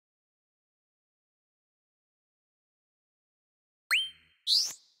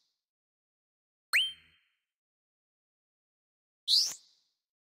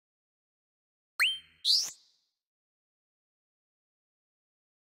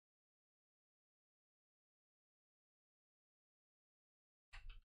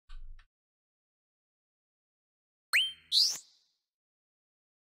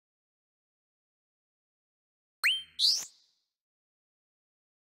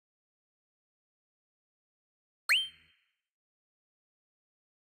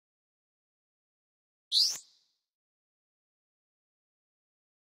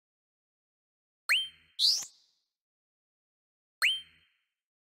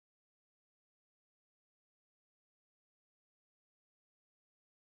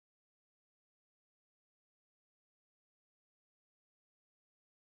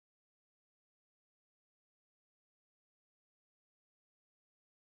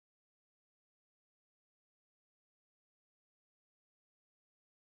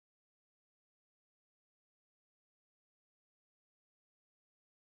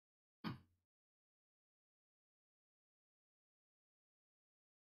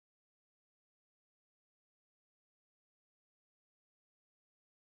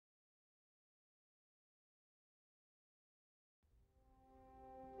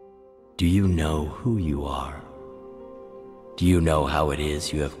Do you know who you are? Do you know how it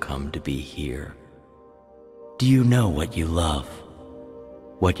is you have come to be here? Do you know what you love,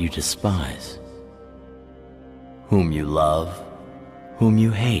 what you despise? Whom you love, whom you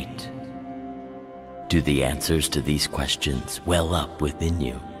hate? Do the answers to these questions well up within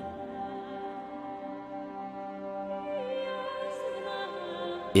you?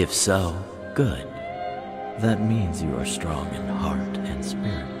 If so, good. That means you are strong in heart and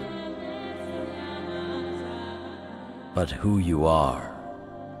spirit. But who you are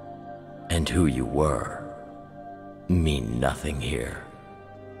and who you were mean nothing here.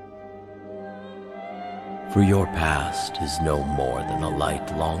 For your past is no more than a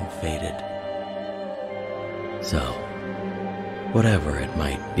light long faded. So, whatever it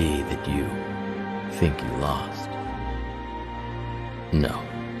might be that you think you lost, no,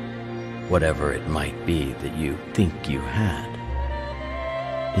 whatever it might be that you think you had,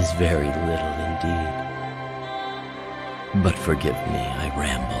 is very little indeed. But forgive me, I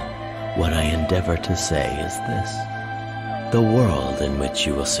ramble. What I endeavor to say is this: the world in which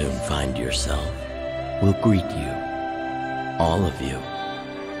you will soon find yourself will greet you, all of you,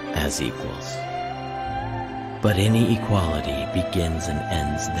 as equals. But any equality begins and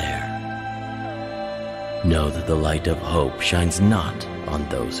ends there. Know that the light of hope shines not on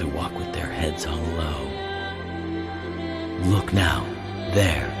those who walk with their heads hung low. Look now,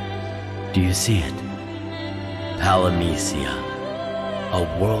 there. Do you see it? Palamecia, a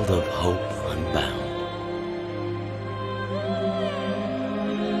world of hope unbound.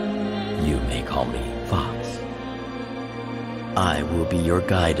 You may call me Fox. I will be your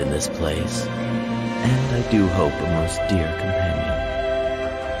guide in this place, and I do hope a most dear companion.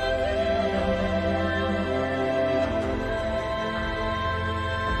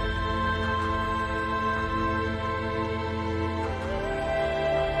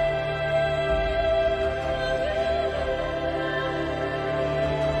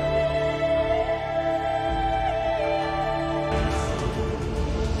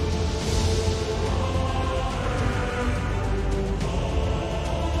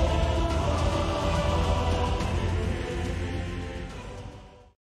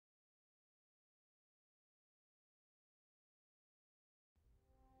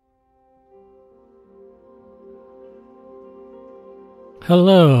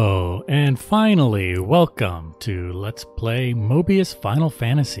 Hello, and finally, welcome to Let's Play Mobius Final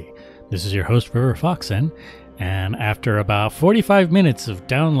Fantasy. This is your host, River Foxen, and after about 45 minutes of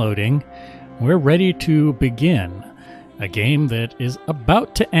downloading, we're ready to begin a game that is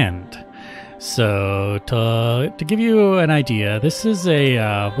about to end. So, to give you an idea, this is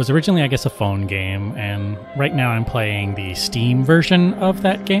was originally, I guess, a phone game, and right now I'm playing the Steam version of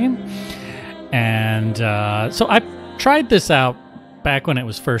that game. And so I tried this out back when it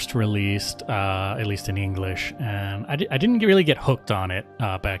was first released, at least in English, and I didn't really get hooked on it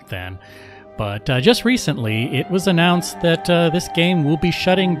back then. But just recently, it was announced that this game will be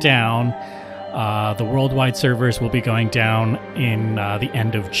shutting down. The worldwide servers will be going down in the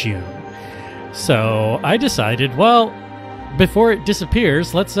end of June. So I decided, well, before it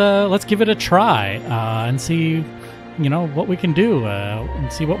disappears, let's give it a try and see, what we can do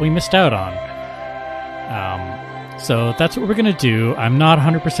and see what we missed out on. So that's what we're going to do. I'm not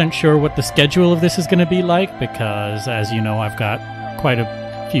 100% sure what the schedule of this is going to be like because, as you know, I've got quite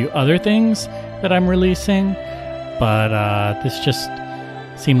a few other things that I'm releasing, but this just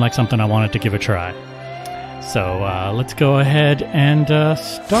seemed like something I wanted to give a try. So let's go ahead and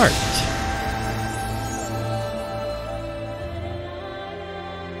start.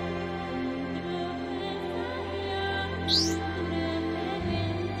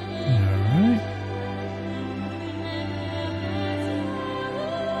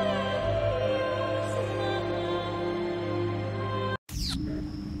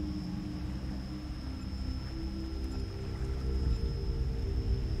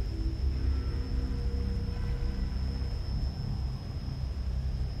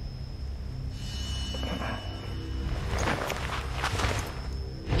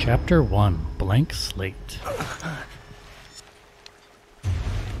 Chapter 1, Blank Slate.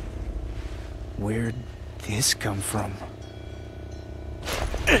 Where'd this come from?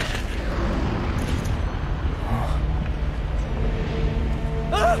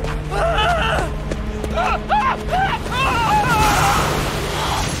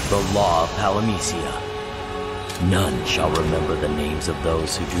 The law of Palamecia. None shall remember the names of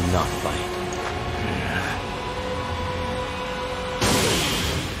those who do not fight.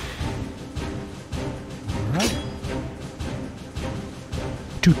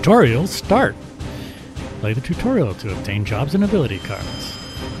 Tutorial start. Play the tutorial to obtain jobs and ability cards.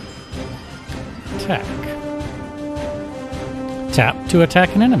 attack. Tap to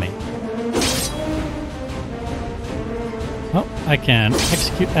attack an enemy. Oh, I can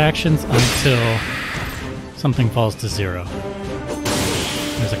execute actions until something falls to 0.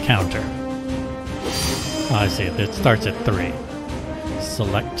 There's a counter. Oh, I see. It starts at 3.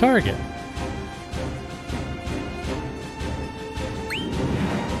 Select target.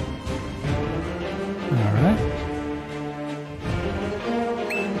 Alright.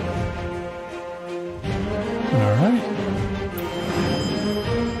 Alright.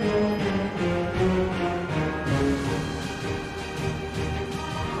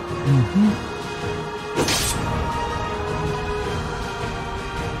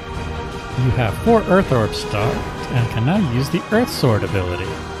 You have 4 Earth Orbs stocked and can now use the Earth Sword ability.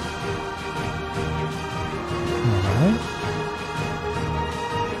 Alright.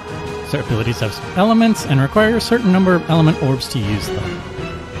 Certain abilities have elements and require a certain number of element orbs to use them.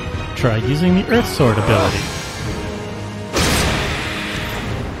 Try using the Earth Sword ability.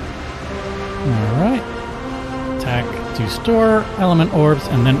 Alright. Attack to store element orbs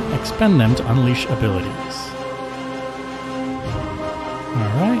and then expend them to unleash abilities.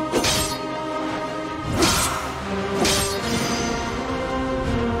 Alright.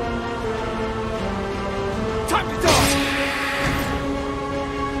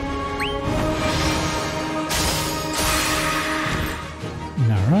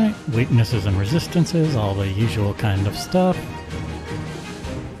 Alright, weaknesses and resistances, all the usual kind of stuff.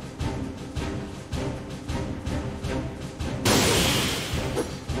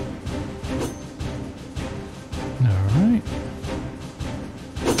 Alright.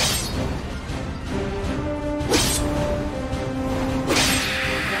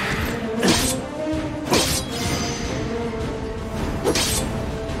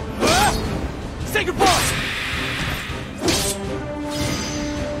 Say goodbye!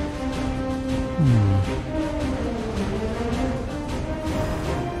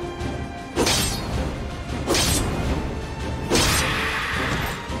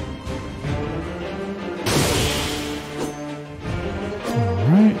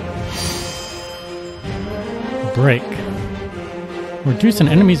 Break. Reduce an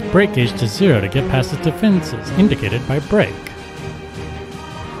enemy's break gauge to 0 to get past its defenses, indicated by break.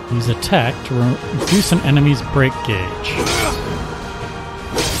 Use attack to reduce an enemy's break gauge.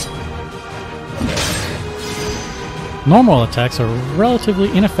 Normal attacks are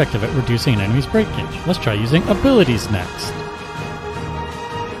relatively ineffective at reducing an enemy's break gauge. Let's try using abilities next.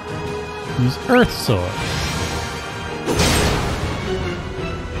 Use Earth Sword.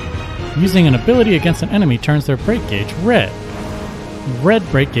 Using an ability against an enemy turns their break gauge red. Red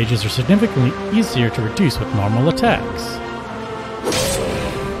break gauges are significantly easier to reduce with normal attacks.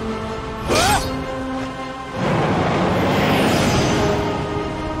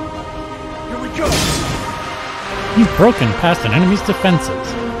 Here we go! You've broken past an enemy's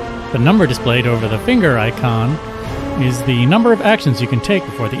defenses. The number displayed over the finger icon is the number of actions you can take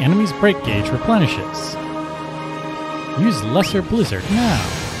before the enemy's break gauge replenishes. Use Lesser Blizzard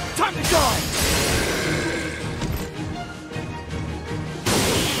now. Time to die!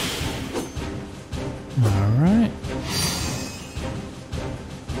 Alright.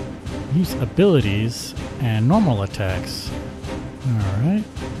 Use abilities and normal attacks. Alright.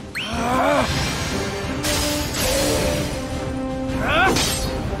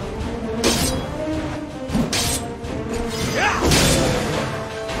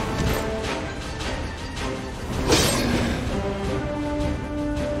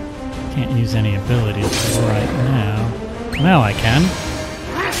 Can't use any abilities right now. Now I can.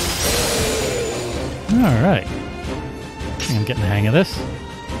 Alright. I'm getting the hang of this.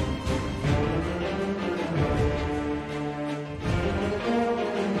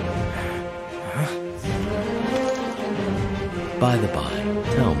 By the by,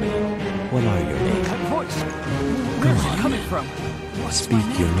 tell me, what are your names? That voice! Go Where's on. it coming from?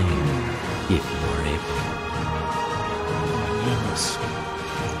 Speak your name, if you are able. My name is...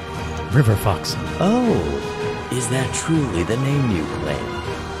 River Fox. Oh, is that truly the name you claim?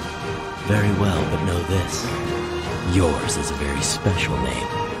 Very well, but know this. Yours is a very special name,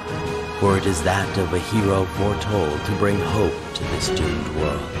 for it is that of a hero foretold to bring hope to this doomed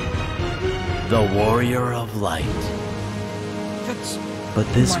world. The Warrior of Light. That's... But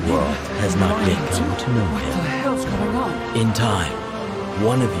this My name? world has not yet come to know What the him. hell's going on? In time,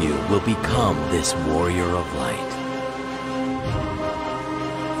 one of you will become this Warrior of Light.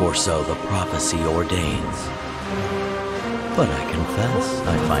 For so the prophecy ordains. But I confess,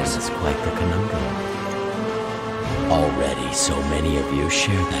 I find this quite the conundrum. Already so many of you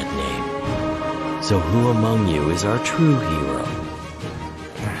share that name. So who among you is our true hero?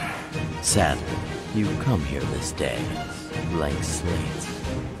 Sadly, You come here this day as blank slates.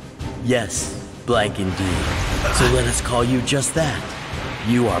 Yes, blank indeed. So let us call you just that.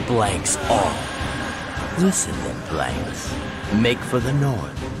 You are blanks all. Listen then, blanks. Make for the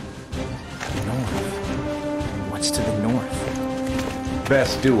north. North? What's to the north?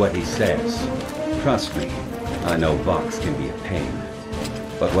 Best do what he says. Trust me, I know Vox can be a pain.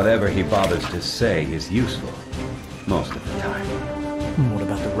 But whatever he bothers to say is useful, most of the time. What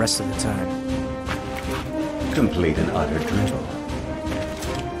about the rest of the time? Complete and utter drivel.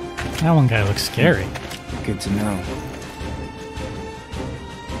 That one guy looks scary. Good to know.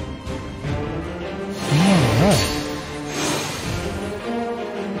 Alright.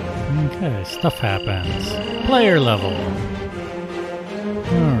 Okay, stuff happens. Player level.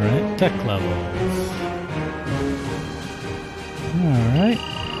 Alright, tech levels. Alright.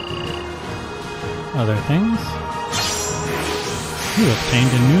 Other things. You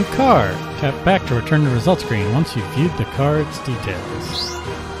obtained a new card. Tap back to return to the results screen once you've viewed the card's details.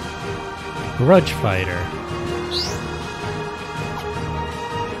 Grudge Fighter.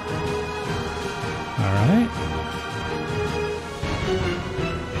 Alright.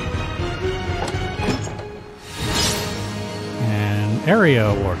 And Area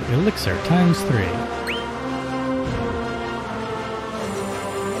Award. Elixir times 3.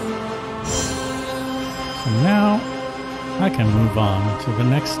 So now I can move on to the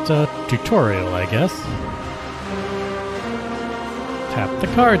next tutorial, I guess. Tap the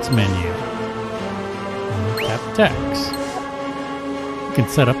cards menu. And tap decks. You can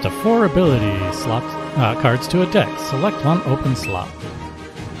set up to 4 ability slots, cards to a deck. Select one open slot.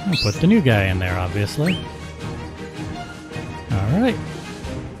 And put the new guy in there, obviously. Alright.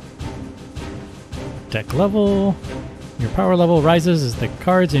 Deck level. Your power level rises as the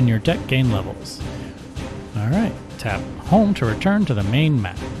cards in your deck gain levels. Alright. Tap home to return to the main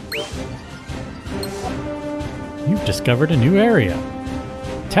map. You've discovered a new area.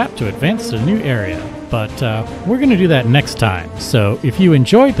 Tap to advance to a new area. But we're going to do that next time. So if you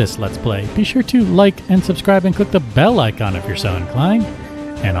enjoyed this Let's Play, be sure to like and subscribe and click the bell icon if you're so inclined.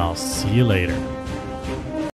 And I'll see you later.